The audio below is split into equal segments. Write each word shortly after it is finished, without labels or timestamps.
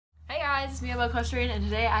guys, it's me, Coastering, and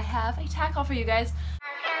today I have a tack haul for you guys. I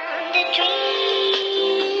found a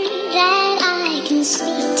dream that I can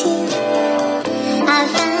speak to. I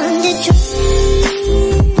found a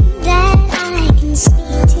dream that I can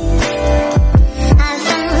speak to. I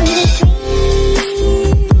found a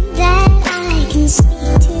dream that I can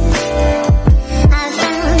speak to. I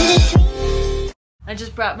found a dream. I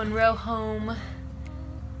just brought Monroe home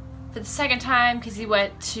for the second time because he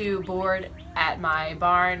went to board at my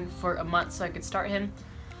barn for a month so I could start him.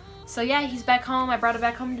 So yeah, he's back home. I brought him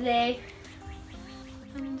back home today.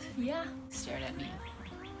 And yeah, stared at me.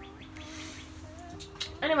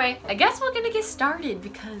 Anyway, I guess we're gonna get started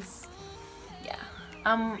because yeah.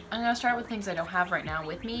 I'm gonna start with things I don't have right now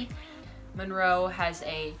with me. Monroe has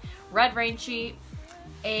a red rain sheet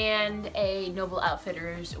and a Noble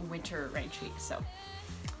Outfitters winter rain sheet. So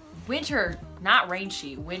winter, not rain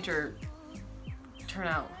sheet, winter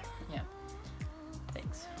turnout. Yeah.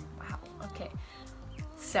 Thanks. Wow. Okay.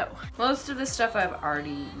 So, most of the stuff I've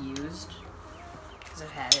already used because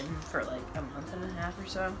I've had him for like a month and a half or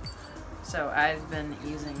so. So I've been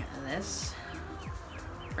using this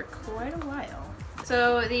for quite a while.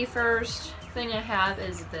 So the first thing I have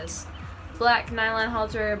is this black nylon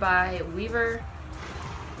halter by Weaver.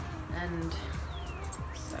 And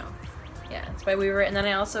so yeah, it's by Weaver. And then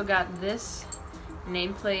I also got this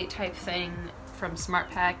nameplate type thing from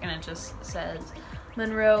SmartPack, and it just says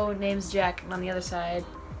Monroe, name's Jack, and on the other side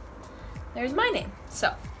there's my name.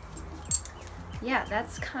 So yeah,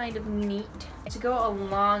 that's kind of neat. To go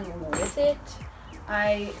along with it,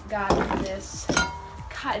 I got this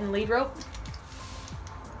cotton lead rope.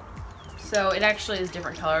 So it actually is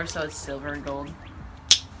different colors, so it's silver and gold,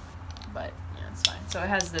 but yeah, it's fine. So it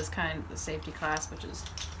has this kind of safety clasp, which is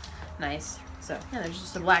nice. So yeah, there's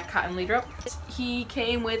just a black cotton lead rope. He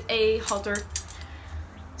came with a halter.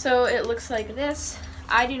 So it looks like this.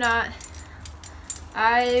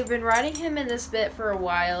 I've been riding him in this bit for a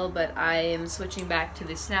while, but I am switching back to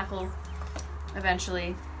the snaffle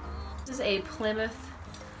eventually. This is a Plymouth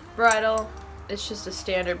bridle. It's just a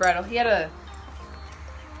standard bridle. He had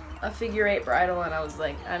a figure 8 bridle, and I was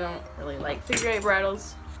like, I don't really like figure 8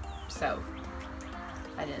 bridles, so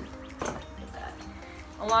I didn't get that.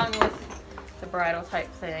 Along with the bridle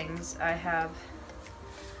type things, I have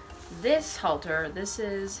this halter. This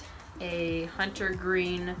is a hunter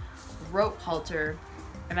green rope halter,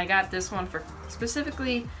 and I got this one for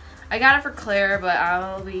specifically, I got it for Claire, but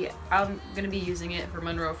I'm gonna be using it for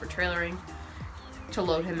Monroe for trailering to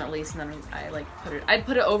load him at least, and then I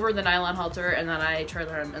put it over the nylon halter, and then I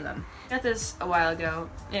trailer him. And then I got this a while ago.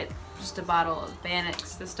 It's just a bottle of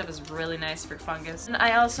Bannex. This stuff is really nice for fungus. And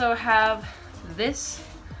I also have this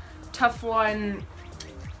Tough One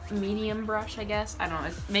medium brush, I guess. I don't know,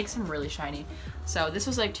 it makes him really shiny. So this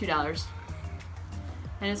was like $2,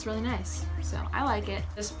 and it's really nice, so I like it.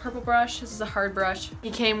 This purple brush, this is a hard brush. He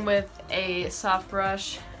came with a soft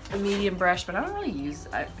brush, a medium brush, but I don't really use,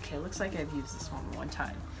 okay, it looks like I've used this one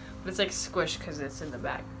time, but it's like squished because it's in the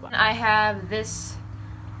back. I have this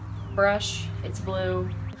brush, it's blue.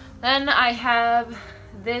 Then I have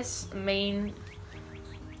this mane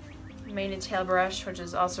and tail brush, which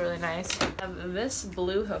is also really nice. I have this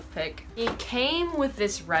blue hoof pick. He came with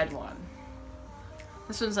this red one.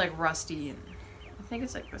 This one's like rusty, and I think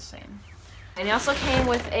it's like the same. And he also came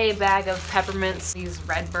with a bag of peppermints, these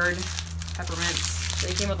Redbird peppermints. So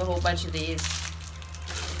he came with a whole bunch of these.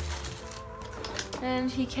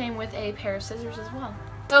 And he came with a pair of scissors as well.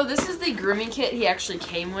 So this is the grooming kit he actually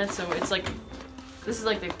came with. So it's like, this is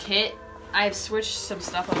like the kit. I've switched some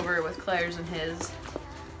stuff over with Claire's and his.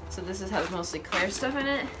 So this has mostly Claire stuff in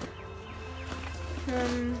it.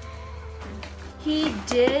 He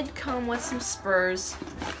did come with some spurs.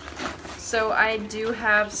 So I do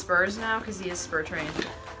have spurs now because he is spur trained.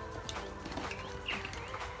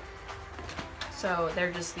 So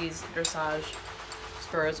they're just these dressage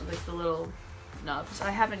spurs with like the little nubs. I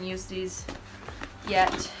haven't used these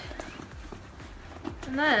yet.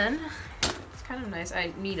 And then, it's kind of nice.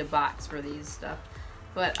 I need a box for these stuff.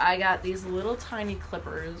 But I got these little tiny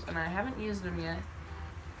clippers, and I haven't used them yet.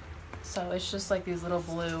 So it's just like these little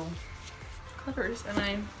blue clippers, and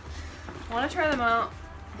I want to try them out,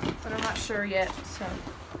 but I'm not sure yet. So,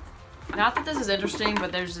 not that this is interesting,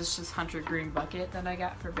 but there's this hunter green bucket that I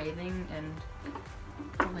got for bathing and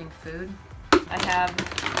holding food. I have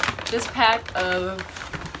this pack of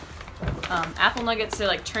apple nuggets. They're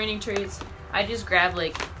like training treats. I just grab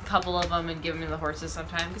like a couple of them and give them to the horses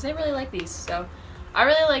sometimes because they really like these. So I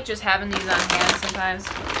really like just having these on hand sometimes,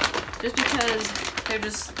 just because they're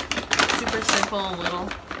just super simple and little.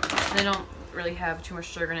 They don't really have too much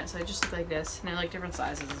sugar in it, so they just look like this. And they're like different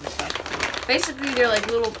sizes and stuff. Basically, they're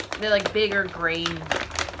like bigger grain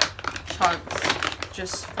chunks,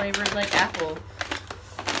 just flavored like apple.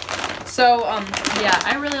 So, yeah,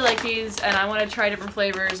 I really like these, and I want to try different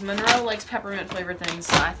flavors. Monroe likes peppermint flavored things,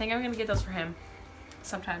 so I think I'm going to get those for him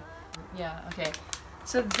sometime. Yeah, okay.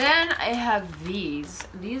 So then I have these.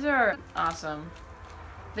 These are awesome.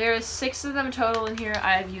 There's 6 of them total in here.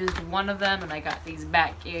 I've used 1 of them, and I got these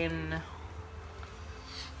back in,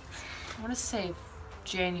 I want to say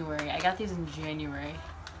January. I got these in January.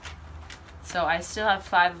 So I still have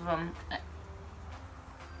 5 of them.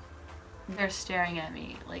 They're staring at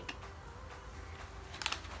me like,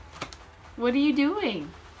 what are you doing?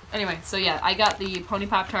 Anyway, so yeah, I got the Pony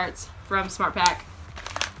Pop-Tarts from Smart Pack.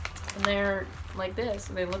 And they're like this,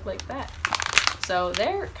 and they look like that. So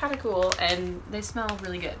they're kind of cool, and they smell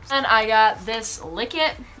really good. And I got this Lick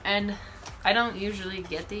It, and I don't usually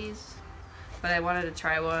get these, but I wanted to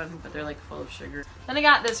try one, but they're like full of sugar. Then I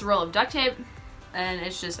got this roll of duct tape, and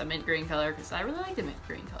it's just a mint green color, because I really like the mint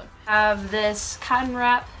green color. I have this cotton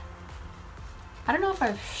wrap. I don't know if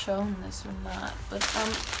I've shown this or not, but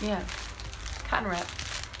yeah, cotton wrap.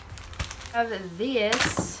 I have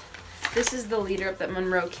this. This is the leader up that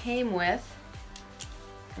Monroe came with.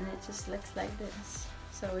 And it just looks like this.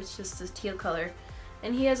 So it's just this teal color.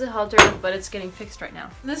 And he has a halter, but it's getting fixed right now.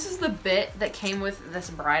 This is the bit that came with this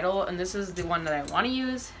bridle, and this is the one that I want to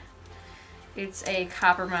use. It's a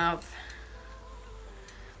copper mouth.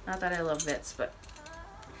 Not that I love bits, but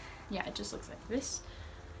yeah, it just looks like this.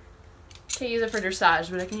 Can't use it for dressage,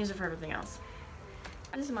 but I can use it for everything else.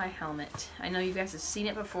 This is my helmet. I know you guys have seen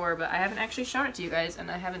it before, but I haven't actually shown it to you guys, and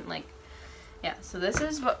I haven't like, yeah, so this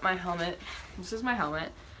is what my helmet, this is my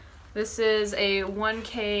helmet. This is a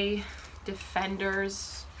 1K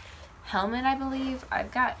Defenders helmet, I believe. I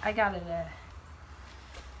got it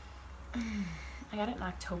in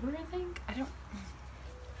October, I think.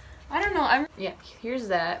 I don't know. Yeah, here's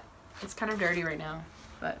that. It's kind of dirty right now,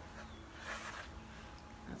 but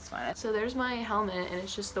that's fine. So there's my helmet, and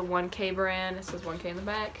it's just the 1K brand. It says 1K in the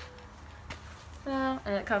back.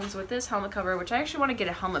 And it comes with this helmet cover, which I actually want to get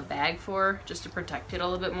a helmet bag for, just to protect it a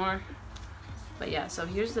little bit more. But yeah, so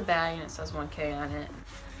here's the bag, and it says 1K on it.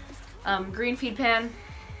 Green feed pan.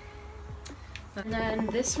 And then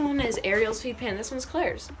this one is Ariel's feed pan. This one's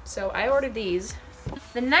Claire's. So I ordered these.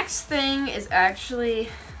 The next thing is actually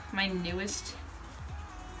my newest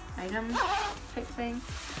item type thing.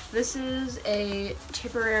 This is a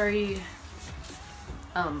Tipperary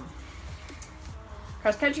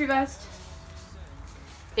cross-country vest.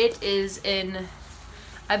 It is in,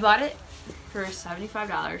 I bought it for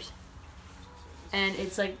 $75, and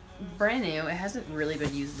it's like brand new. It hasn't really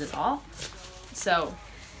been used at all, so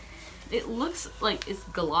it looks like it's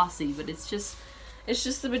glossy, but it's just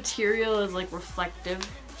the material is like reflective,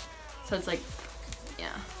 so it's like,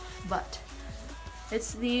 yeah, but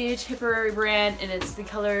it's the Tipperary brand, and it's the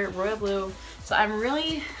color royal blue. So I'm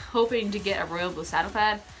really hoping to get a royal blue saddle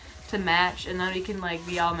pad to match, and then we can like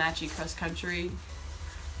be all matchy cross country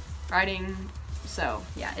riding. So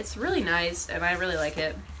yeah, it's really nice, and I really like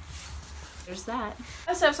it. There's that.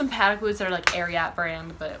 I also have some paddock boots that are like Ariat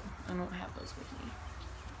brand, but I don't have those with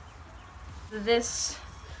me. This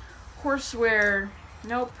Horsewear,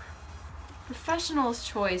 nope, Professional's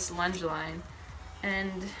Choice lunge line,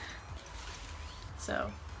 and so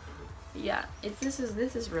yeah, this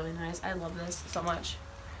is really nice. I love this so much.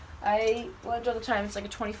 I lunge all the time. It's like a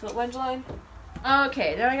 20-foot lunge line.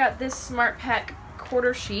 Okay, then I got this Smart Pack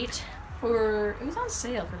quarter sheet for, it was on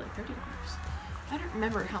sale for like $30. I don't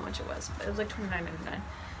remember how much it was, but it was like $29.99.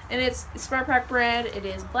 And it's Smart Pack brand. It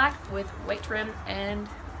is black with white trim, and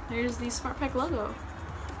there's the Smart Pack logo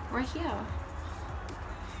right here.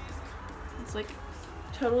 It's like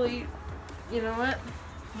totally, you know what?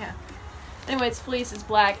 Yeah. Anyway, it's fleece, it's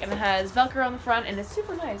black, and it has Velcro on the front, and it's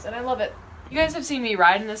super nice, and I love it. You guys have seen me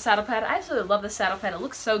ride in this saddle pad. I absolutely love this saddle pad. It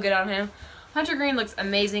looks so good on him. Hunter Green looks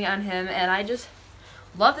amazing on him, and I just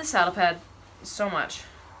love this saddle pad so much.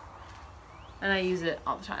 And I use it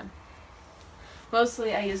all the time.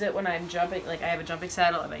 Mostly I use it when I'm jumping, like I have a jumping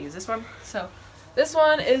saddle and I use this one. So this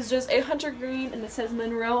one is just a Hunter Green, and it says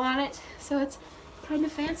Monroe on it, so it's kind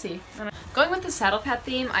of fancy. And going with the saddle pad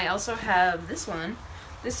theme, I also have this one.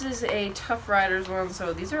 This is a Tough Riders one,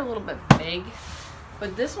 so these are a little bit big.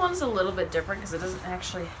 But this one's a little bit different because it doesn't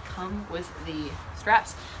actually come with the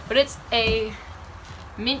straps. But it's a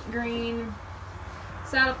mint green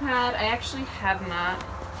saddle pad. I actually have not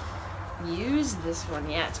used this one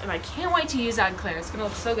yet, and I can't wait to use that on Claire. It's gonna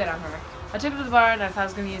look so good on her. I took it to the bar and I thought I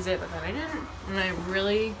was gonna use it, but then I didn't, and I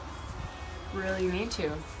really need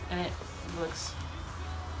to, and it looks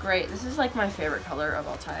great. This is like my favorite color of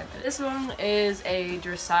all time. This one is a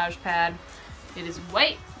dressage pad. It is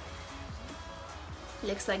white. It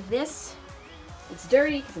looks like this. It's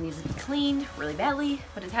dirty because it needs to be cleaned really badly,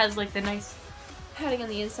 but it has like the nice padding on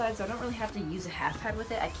the inside, so I don't really have to use a half pad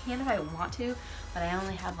with it. I can if I want to, but I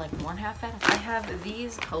only have like one half pad. I have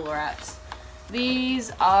these polo wraps.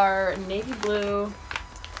 These are navy blue,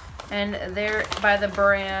 and they're by the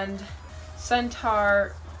brand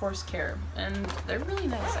Centaur Horse Care, and they're really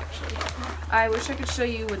nice actually. I wish I could show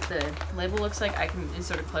you what the label looks like. I can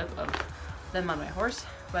insert a clip of them on my horse,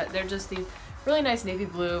 but they're just these really nice navy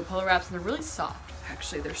blue polo wraps, and they're really soft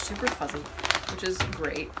actually. They're super fuzzy, which is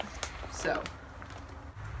great. So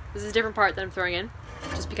this is a different part that I'm throwing in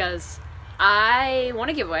just because I want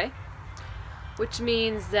a giveaway, which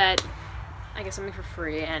means that I get something for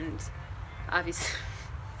free, and obviously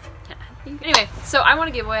anyway, so I won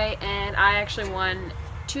a giveaway, and I actually won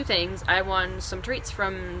two things. I won some treats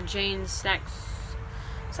from Jane's Snacks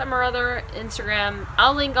something or other Instagram.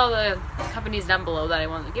 I'll link all the companies down below that I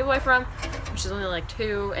won the giveaway from, which is only like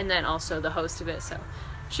 2, and then also the host of it, so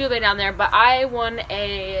she'll be down there. But I won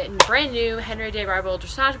a brand new Henri de Rival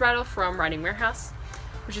dressage bridle from RidingWarehouse,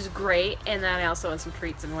 which is great, and then I also won some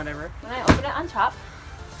treats and whatever. When I opened it on top,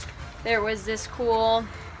 there was this cool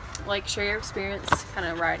like share your experience kind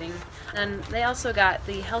of riding, and they also got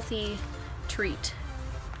the healthy treat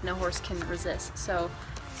no horse can resist. So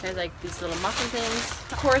there's like these little muffin things.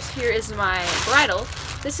 Of course, here is my bridle.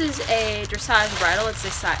 This is a dressage bridle.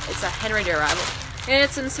 It's a Henri de Rival, and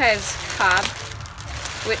it's in size cob,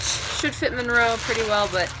 which should fit Monroe pretty well,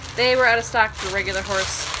 but they were out of stock for regular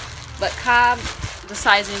horse. But cob, the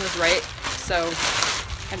sizing was right, so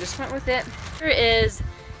I just went with it. Here is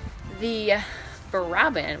the brow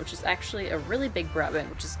band, which is actually a really big brow band,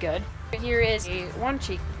 which is good. Here is one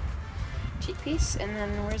cheek piece, and then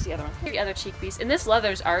where's the other one? Here's the other cheek piece, and this leather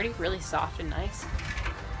is already really soft and nice,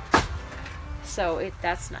 so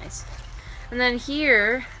that's nice. And then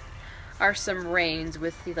here are some reins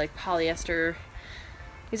with the like polyester.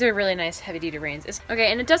 These are really nice heavy-duty reins.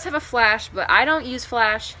 Okay, and it does have a flash, but I don't use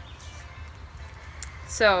flash,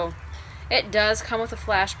 so it does come with a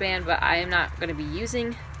flash band, but I am not going to be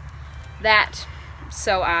using that,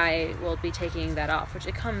 so I will be taking that off, which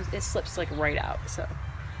it slips like right out. So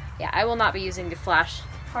yeah, I will not be using the flash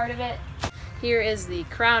part of it. Here is the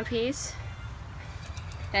crown piece,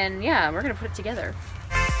 and yeah, we're gonna put it together.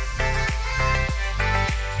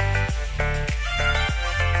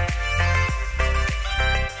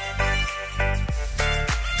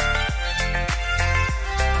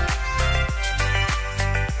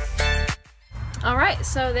 Alright,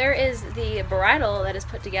 so there is the bridle that is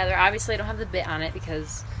put together. Obviously I don't have the bit on it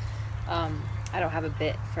because I don't have a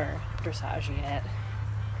bit for dressage yet.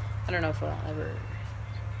 I don't know if I'll ever...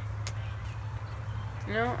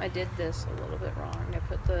 No, I did this a little bit wrong. I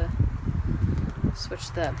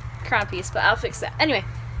switched the crown piece, but I'll fix that. Anyway,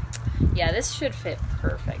 yeah, this should fit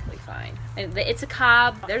perfectly fine. And it's a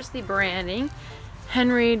cob. There's the branding,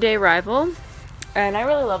 Henri de Rival, and I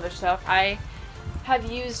really love this stuff. I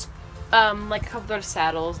have used like a couple of their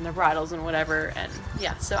saddles and their bridles and whatever, and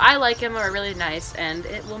yeah, so I like them. They're really nice, and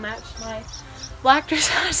it will match my black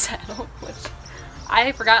dressage saddle, which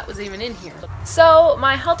I forgot was even in here. So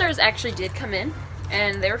my halters actually did come in,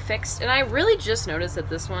 and they were fixed, and I really just noticed that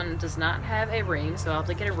this one does not have a ring, so I'll have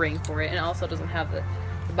to get a ring for it, and it also doesn't have the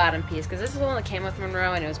bottom piece, because this is the one that came with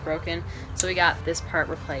Monroe and it was broken, so we got this part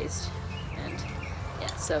replaced. And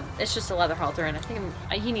yeah, so it's just a leather halter, and I think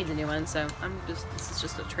he needs a new one, so this is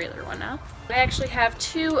just a trailer one now. I actually have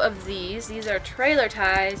 2 of these. These are trailer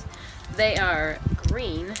ties. They are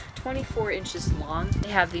green, 24 inches long.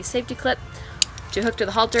 They have the safety clip to hook to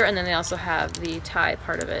the halter, and then they also have the tie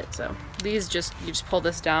part of it. So these you just pull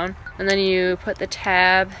this down, and then you put the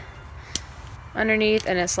tab underneath,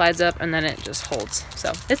 and it slides up, and then it just holds.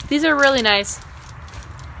 So these are really nice.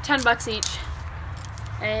 $10 each,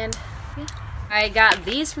 and yeah. I got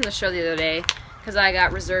these from the show the other day because I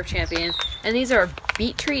got reserve champion, and these are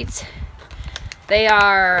beet treats. They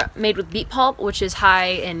are made with beet pulp, which is high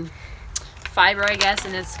in fiber, I guess,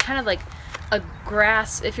 and it's kind of like a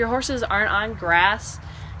grass. If your horses aren't on grass,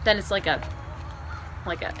 then it's like a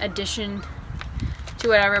addition to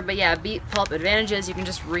whatever. But yeah, beet pulp advantages. You can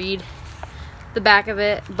just read the back of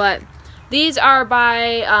it. But these are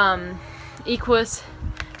by Equus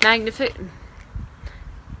Magnificus,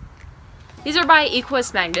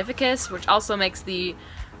 which also makes the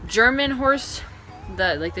German horse,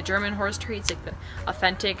 the German horse treats, like the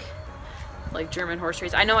authentic like German horse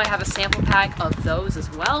trades. I know I have a sample pack of those as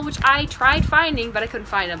well, which I tried finding, but I couldn't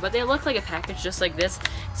find them. But they look like a package just like this,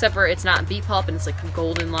 except for it's not beet pulp and it's like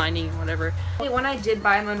golden lining or whatever. When I did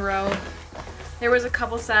buy Monroe, there was a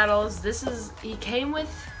couple saddles. He came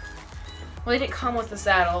with, well, he didn't come with the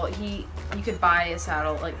saddle. You could buy a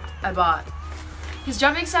saddle, like I bought. His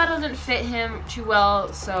jumping saddle didn't fit him too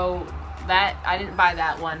well, so that I didn't buy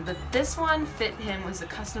that one. But this one fit him, was a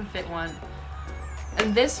custom fit one.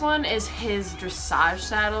 And this one is his dressage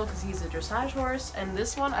saddle because he's a dressage horse. And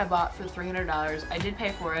this one I bought for $300. I did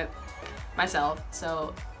pay for it myself.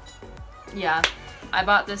 So yeah, I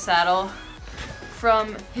bought this saddle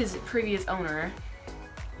from his previous owner.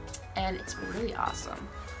 And it's really awesome.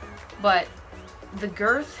 But the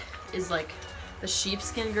girth is like the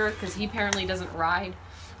sheepskin girth because he apparently doesn't ride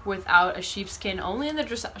without a sheepskin. Only in the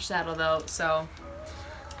dressage saddle though. So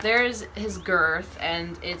there's his girth,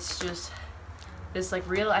 and it's just this like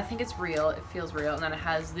real, I think it's real, it feels real, and then it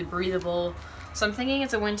has the breathable, so I'm thinking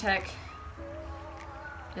it's a Wintec.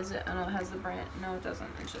 Is it? I know it has the brand. No, it doesn't.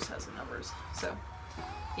 It just has the numbers. So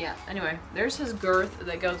yeah, anyway, there's his girth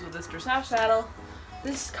that goes with this dressage saddle.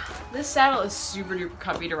 This saddle is super duper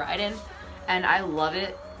comfy to ride in, and I love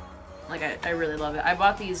it. Like I really love it. I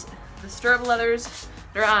bought the stirrup leathers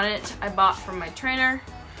that are on it. I bought from my trainer.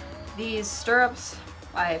 These stirrups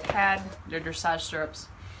I've had, they're dressage stirrups,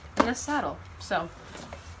 and this saddle. So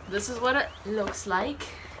this is what it looks like.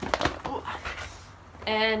 Ooh.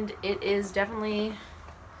 And it is definitely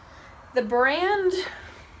the brand.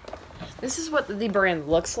 This is what the brand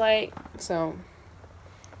looks like. So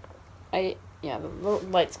yeah, the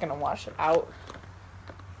light's gonna wash it out.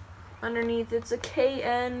 Underneath it's a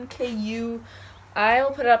KNKU.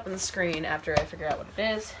 I'll put it up on the screen after I figure out what it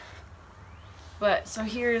is. But so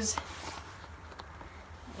here's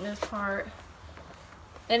this part.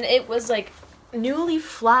 And it was like newly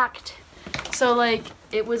flocked. So like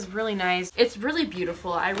it was really nice. It's really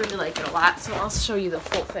beautiful. I really like it a lot. So I'll show you the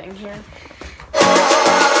full thing here.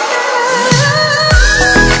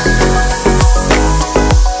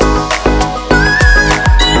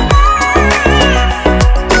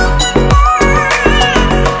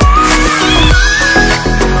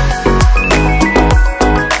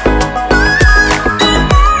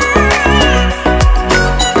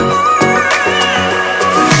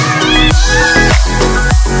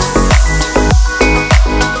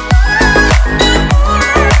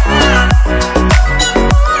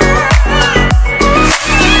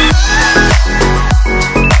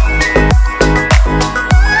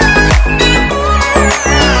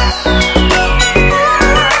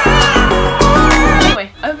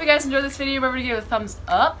 Enjoyed this video, remember to give it a thumbs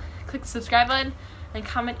up, click the subscribe button, and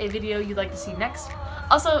comment a video you'd like to see next.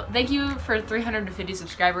 Also, thank you for 350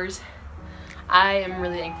 subscribers. I am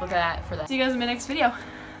really thankful for that. See you guys in my next video.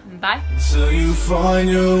 Bye. So you find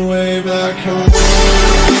your way back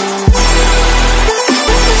home.